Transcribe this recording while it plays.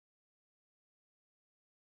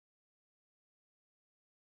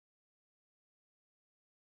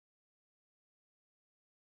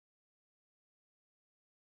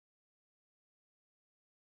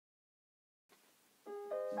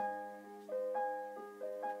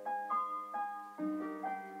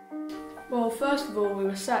Well, first of all, we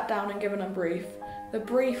were sat down and given a brief. The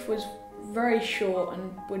brief was very short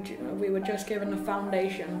and we were just given the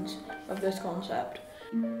foundations of this concept.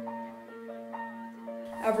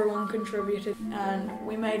 Everyone contributed and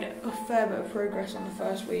we made a fair bit of progress on the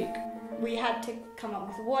first week. We had to come up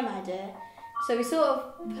with one idea, so we sort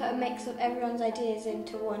of put a mix of everyone's ideas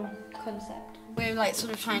into one concept. We're like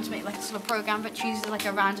sort of trying to make like a sort of program that chooses like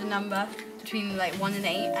a random number between like 1 and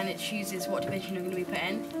 8 and it chooses what division you're going to be put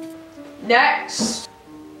in. Next!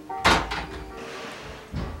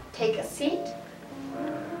 Take a seat.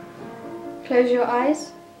 Close your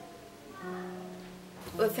eyes.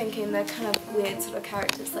 We're thinking they're kind of weird sort of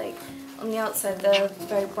characters, like on the outside they're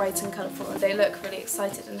very bright and colourful and they look really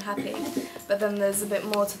excited and happy, but then there's a bit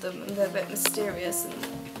more to them and they're a bit mysterious, and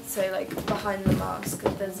so like behind the mask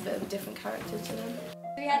there's a bit of a different character to them.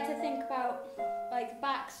 We had to think about like the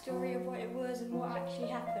backstory of what it was and what actually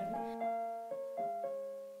happened.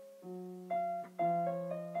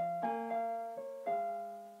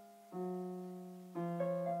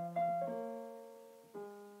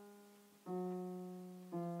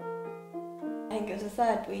 I think it was the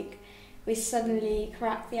third week, we suddenly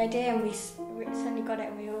cracked the idea and we suddenly got it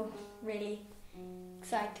and we were all really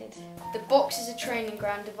excited. The box is a training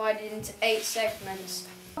ground divided into 8 segments.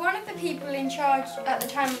 One of the people in charge at the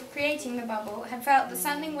time of creating the bubble had felt that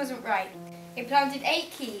something wasn't right. He planted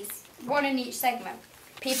 8 keys, 1 in each segment.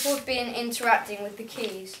 People have been interacting with the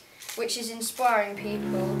keys, which is inspiring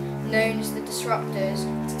people, known as the disruptors,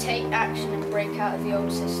 to take action and break out of the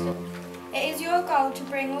old system. It is your goal to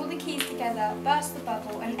bring all the keys together, burst the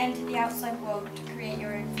bubble and enter the outside world to create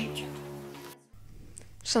your own future.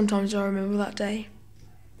 Sometimes I remember that day,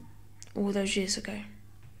 all those years ago.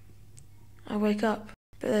 I wake up,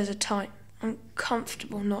 but there's a tight,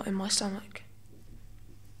 uncomfortable knot in my stomach.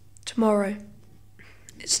 Tomorrow,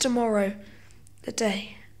 it's tomorrow, the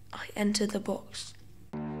day I enter the box.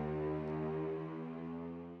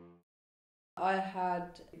 I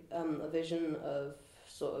had a vision of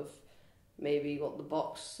sort of maybe what the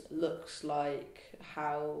box looks like,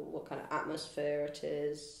 what kind of atmosphere it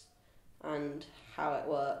is, and how it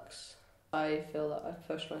works. I feel that I've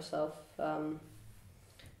pushed myself and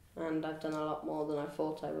I've done a lot more than I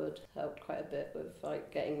thought I would. Helped quite a bit with like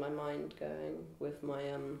getting my mind going with my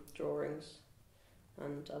drawings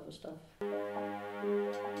and other stuff.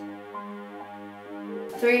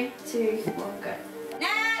 3, 2, 1, go.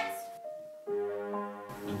 Next!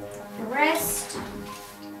 Rest.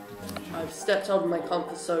 I've stepped out of my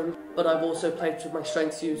comfort zone, but I've also played with my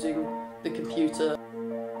strengths using the computer.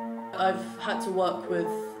 I've had to work with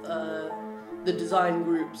the design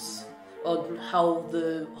groups on how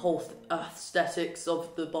the whole aesthetics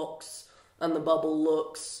of the box and the bubble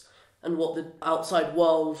looks and what the outside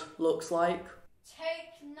world looks like.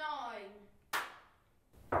 Take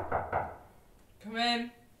 9. Come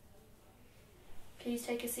in. Please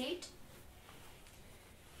take a seat.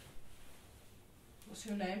 What's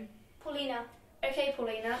your name? Paulina. Okay,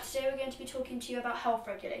 Paulina, today we're going to be talking to you about health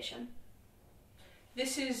regulation.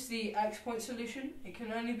 This is the X-point solution. It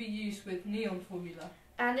can only be used with neon formula.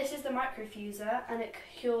 And this is the microfuser, and it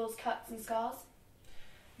cures cuts and scars.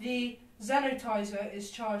 The Xenotizer is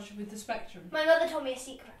charged with the spectrum. My mother told me a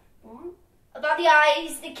secret. What? About the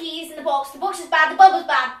eyes, the keys and the box. The box is bad, the bubble's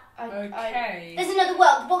bad. Okay. There's another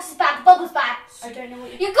world. The box is bad, the bubble's bad. I don't know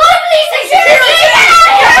what You've got to believe security!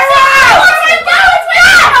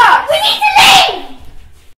 We need to leave!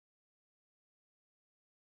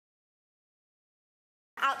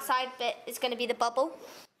 Outside bit is going to be the bubble.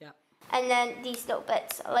 Yeah. And then these little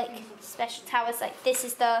bits are like special towers. Like this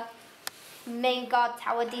is the main guard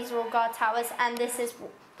tower. These are all guard towers, and this is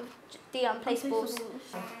the unplaceables.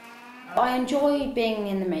 I enjoy being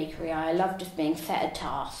in the makery. I love just being set a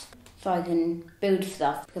task so I can build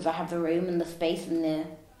stuff because I have the room and the space and the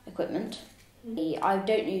equipment. I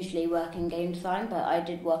don't usually work in game design, but I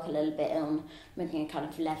did work a little bit on making a kind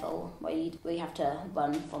of level where you have to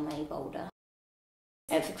run from a boulder.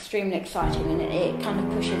 It's extremely exciting and it kind of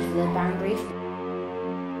pushes the boundaries.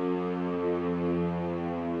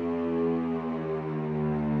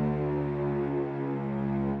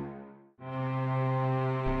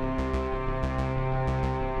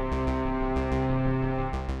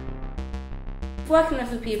 Working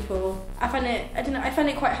with the people, I find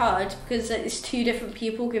it quite hard because it's 2 different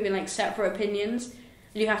people giving like separate opinions.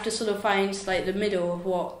 And you have to sort of find like the middle of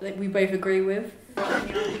what we both agree with.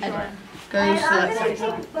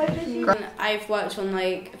 I've worked on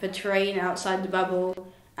like the terrain outside the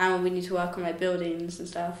bubble, and we need to work on like buildings and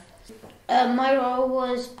stuff. My role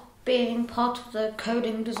was being part of the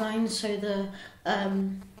coding design, so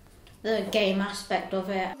the game aspect of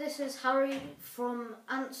it. This is Harry from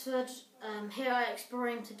Ansford, here at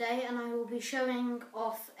Explorium today, and I will be showing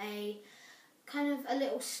off a kind of a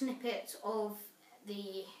little snippet of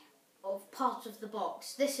part of the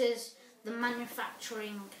box. This is the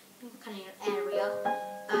manufacturing kind of area.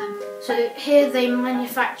 So here they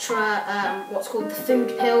manufacture what's called the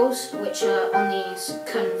food pills, which are on these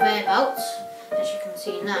conveyor belts, as you can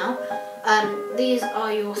see now. These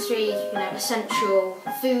are your three, essential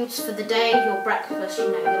foods for the day: your breakfast,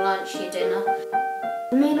 your lunch, your dinner.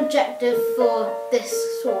 The main objective for this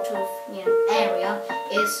sort of area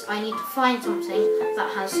is I need to find something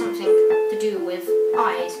that has something to do with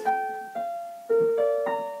eyes.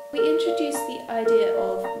 We introduced the idea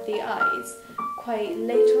of the eyes quite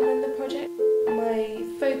late on in the project. My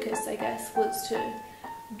focus, I guess, was to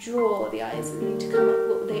draw the eyes and to come up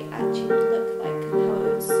what they actually would look like and how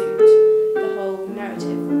it would suit the whole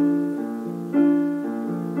narrative.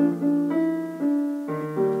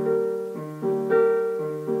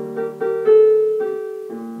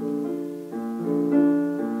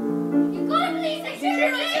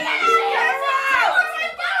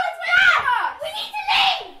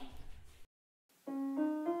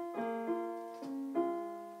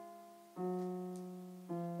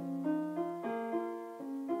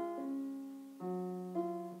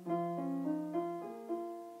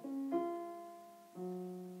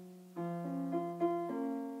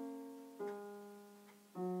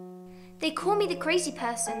 They call me the crazy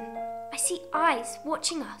person. I see eyes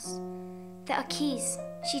watching us. There are keys.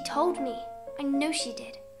 She told me. I know she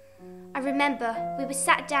did. I remember we were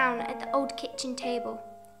sat down at the old kitchen table.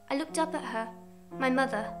 I looked up at her, my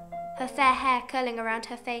mother, her fair hair curling around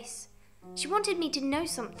her face. She wanted me to know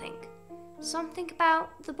something. Something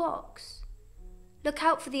about the box. Look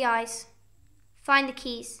out for the eyes. Find the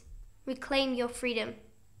keys. Reclaim your freedom.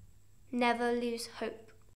 Never lose hope.